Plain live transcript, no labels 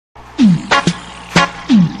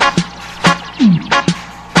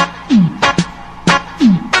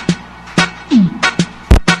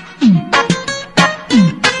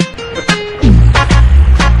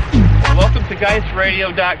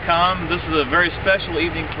radio.com. This is a very special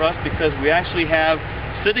evening for us because we actually have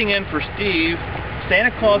sitting in for Steve,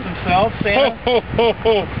 Santa Claus himself. Santa? Ho, ho,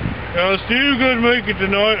 ho, ho. Steve couldn't make it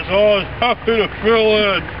tonight, so I was happy to fill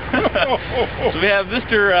in. So we have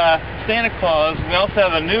Mr. Santa Claus. We also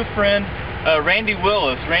have a new friend, Randy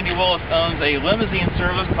Willis. Randy Willis owns a limousine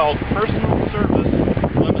service called Personal Service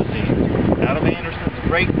Limousine out of Anderson. It's a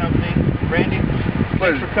great company. Randy,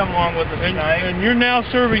 thanks for coming along with us tonight. And you're now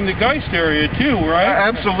serving the Geist area too, right?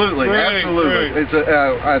 Absolutely, Great, absolutely. great. It's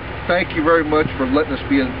I thank you very much for letting us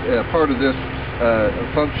be a part of this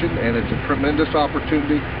function, and it's a tremendous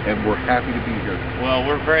opportunity, and we're happy to be here. Well,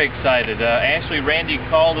 we're very excited. Actually, Randy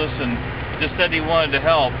called us and just said he wanted to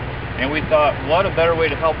help, and we thought, what a better way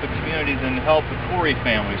to help the community than to help the Corey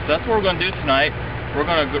family. So that's what we're going to do tonight. We're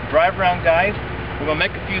going to drive around Geist. We're going to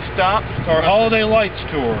make a few stops. Our Holiday Lights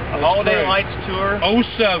Tour. A Holiday Lights Tour.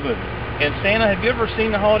 07. And Santa, have you ever seen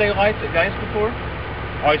the Holiday Lights at Geist before?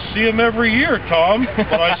 I see them every year, Tom,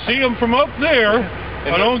 but I see them from up there.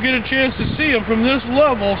 I don't get a chance to see them from this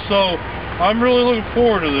level, so I'm really looking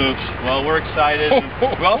forward to this. Well, we're excited.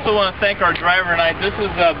 We also want to thank our driver tonight. This is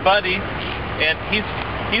Buddy, and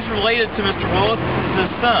he's related to Mr. Willis. This is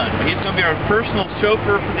his son. He's going to be our personal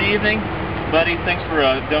chauffeur for the evening. Buddy, thanks for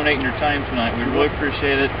donating your time tonight. We really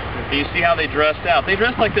appreciate it. And you see how they dressed out. They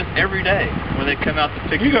dress like this every day when they come out to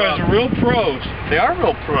pick you up. You guys are real pros. They are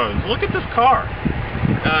real pros. Look at this car.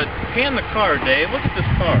 Pan the car, Dave. Look at this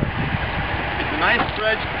car. It's a nice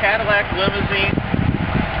stretch Cadillac limousine.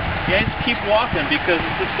 You guys keep walking because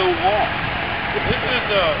it's just so warm. This is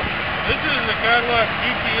the Cadillac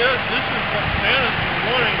GPS. This is what Santa's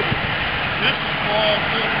been wanting. This is small,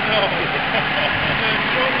 good no. And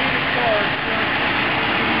show me the car.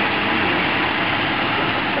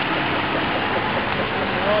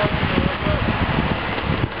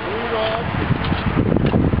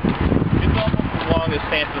 It's almost as long as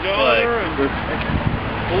Santa's flag.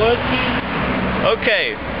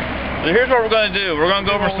 Okay, so here's what we're going to do. We're going to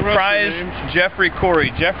go over and surprise Jeffrey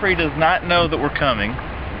Corey. Jeffrey does not know that we're coming.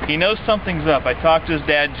 He knows something's up. I talked to his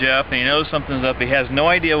dad, Jeff, and he knows something's up. He has no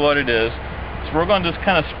idea what it is. So we're going to just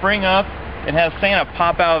kind of spring up and have Santa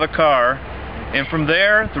pop out of the car. And from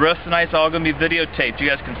there, the rest of the night's all going to be videotaped. You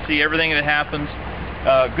guys can see everything that happens.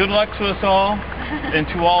 Good luck to us all, and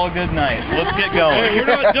to all a good night. So let's get going. Hey, we're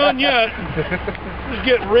not done yet. Let's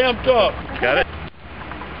get ramped up. Got it?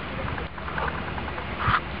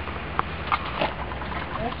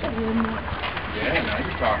 Yeah, now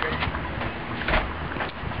you're talking.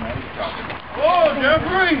 Oh,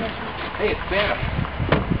 Jeffrey! Hey, it's Santa.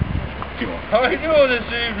 How are you doing this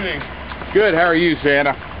evening? Good, how are you,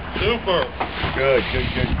 Santa? Super. Good.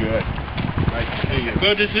 Nice to see you.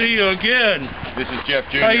 Good to see you again. This is Jeff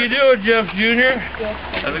Jr. How you doing, Jeff Jr.?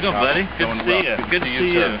 How's it going, buddy? Good to see you. Good to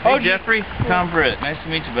see you. Hey, Jeffrey. Tom Britt. Nice to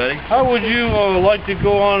meet you, buddy. How would you like to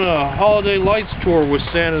go on a Holiday Lights Tour with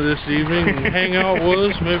Santa this evening and hang out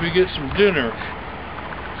with us, maybe get some dinner?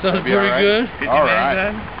 Sounds pretty good? Did you manage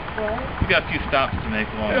that? We got a few stops to make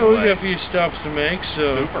along the way. Yeah, we got a few stops to make,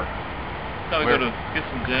 so... Super. So we go to get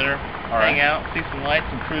some dinner, hang out, see some lights,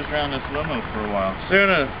 and cruise around this limo for a while.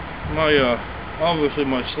 Santa, obviously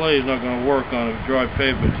my sleigh's not going to work on a dry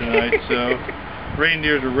pavement tonight, so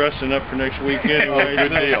reindeers are resting up for next week anyway.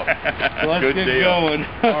 Good deal. So let's Good get deal. going.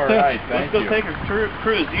 All right, thank you. Let's go take a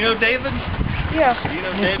cruise. Do you know David? Yeah. Do you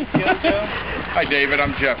know David Kyoto? Hi, David.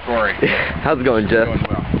 I'm Jeff Corey. How's it going, Jeff? Doing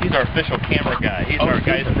well. He's our official camera guy. He's our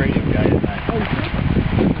Geist radio guy tonight.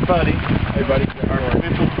 Buddy. Hey, buddy. Our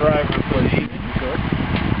official driver for the evening.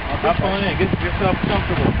 Hop on in. Get yourself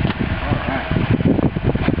comfortable. All right.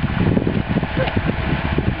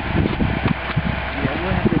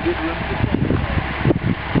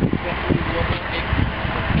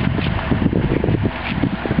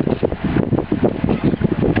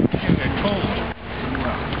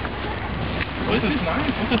 Well, this is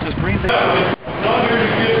nice. Look at this green thing. Not here to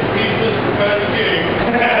get pieces for Patty King.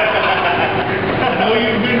 I know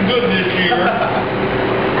you've been good this year.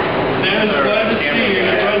 Santa's glad to see you.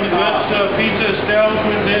 They run the best pizza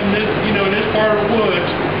establishment in this part of the woods.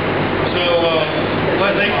 So,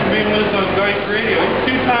 glad thanks for being with us on Geist Radio.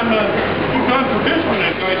 Two-time participant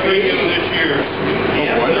at Geist Radio this year.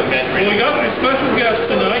 Yeah, And we got a special guest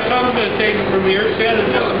tonight. Tom's going to take it from here. Santa's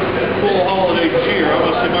just full of holiday cheer. I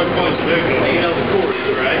must say my voice is big. You know the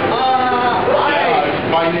chorus, right?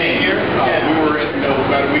 My name. We were at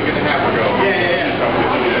about a week and a half ago. Yeah,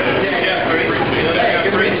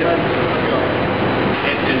 great.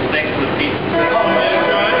 It's next to the pizza.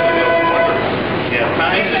 Yeah,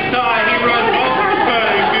 He's a guy. He runs all the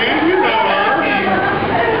Patty King. You know her.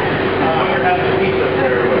 we're having the pizza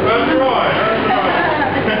there. That's right.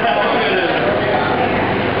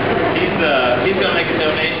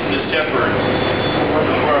 Shepherds.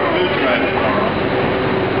 Where our food tracks are.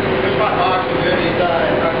 There's my box of goodies I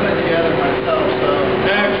put together myself, so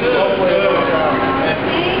hopefully it'll work out.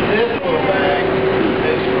 This little bag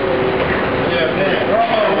is Thank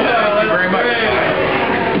you very much.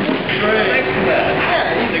 Great. Thanks for that.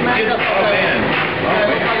 Yeah, The kids, oh man.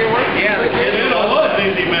 Yeah, the kids. I love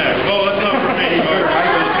Easy Mac. Oh, that's not for me.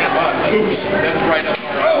 Oops, that's right up.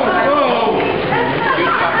 Oh,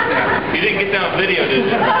 You didn't get that on video, did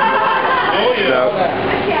you? oh yeah.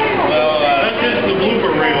 Well, That's just the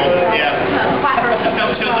blooper reel. yeah. Just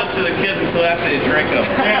don't show this to the kids until after they drink them.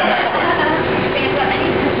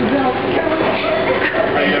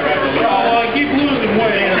 Oh, I keep losing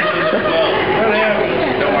weight. What happened?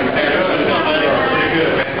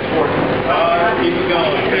 Keep it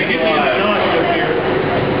going. Get me the notch up here.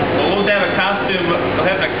 We'll have a costume. We'll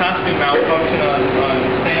have a costume malfunction on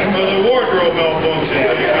Santa. There's a wardrobe malfunction.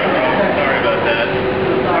 Sorry about that.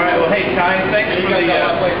 All right. Well, hey, Ty, thanks for the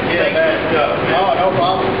stuff. Oh, no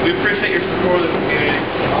problem. We appreciate your support of the community.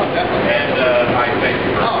 Oh, definitely. And I thank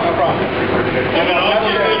you. Oh, no problem. I mean, I'll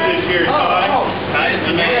get good this year, Ty. Ty's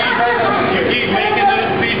the man. You keep making those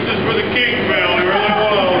pizzas for the King family, really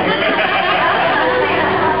well.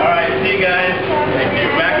 All right. See you guys.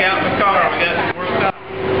 You're back out in the car. We got some more stuff.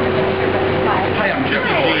 Hi, I'm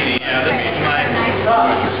Jeffrey Genie. Yeah, this is my.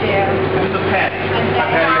 This is a Patty.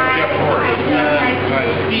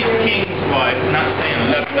 Steve King's wife, not Santa.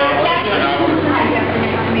 That's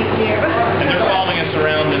and they're following us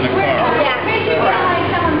around in the car.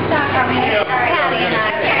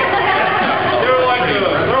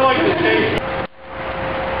 They're like the station.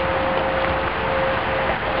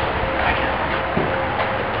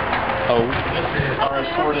 Oh, this is our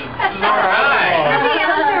assorted. This is our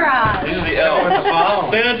eye. These are the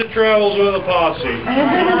elves. Santa travels with a posse.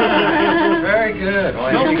 Very good.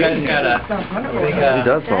 Well, you guys got a big He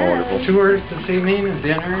does sound wonderful. tours this evening,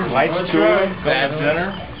 dinner, lights tour, Bad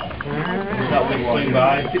dinner. Thought we'd swing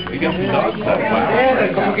by. We got some dog stuff. Yeah,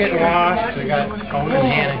 they're all getting washed. We got Owen and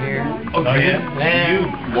Hannah here. Oh, yeah? You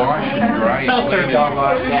Wash and dry. Tell their dog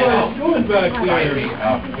wash. Going back there.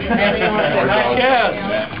 Yes.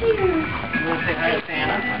 You want to say hi to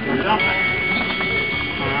Santa?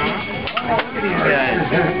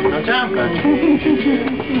 No time,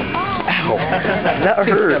 Ow. That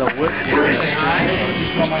hurt.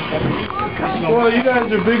 Well, you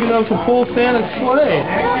guys are big enough to pull Santa's sleigh.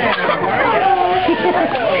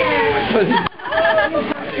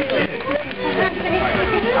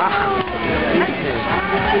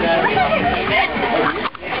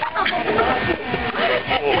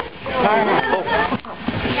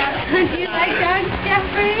 Do you like dogs,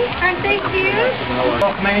 Jeffrey? Aren't they cute?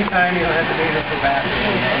 Well, many times you don't have to do this for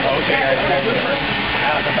bathroom. Okay.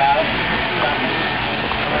 Out and about.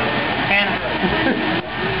 Hannah.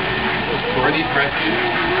 Were these rescues?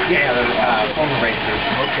 Yeah, they're former racers.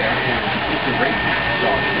 Okay. It's a race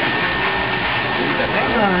dog.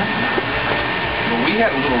 Well, we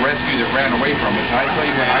had a little rescue that ran away from us. I tell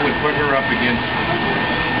you what, I would put her up against.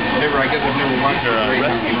 I guess I've never watched her race.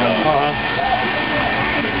 Rescue dog.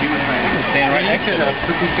 Stand right next to it.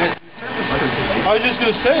 Pretty good. I was just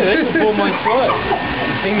going to say, they can pull my sleigh.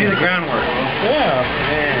 They can do the groundwork. Yeah.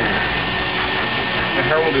 And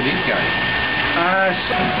how old are these guys?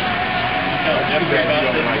 Jeffrey found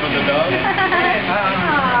this for the dog.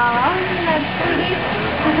 Aww, that's sweet.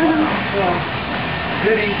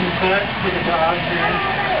 Goodies and such for the dogs here.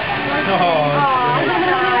 Aw,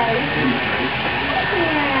 nice.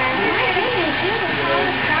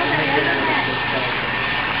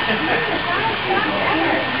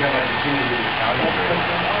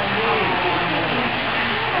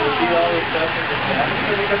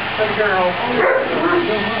 Some girls.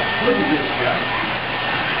 Look at this guy.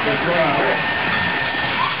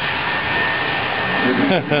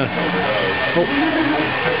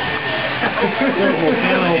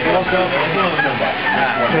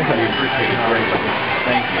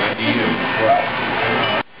 Thank you. And you.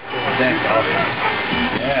 Thanks, awesome.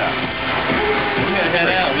 Yeah. We gotta head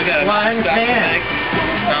out. We gotta Well, I understand.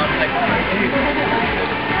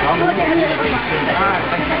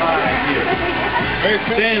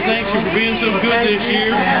 Dan, thanks for being so good this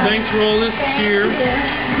year. Thanks for all this cheer.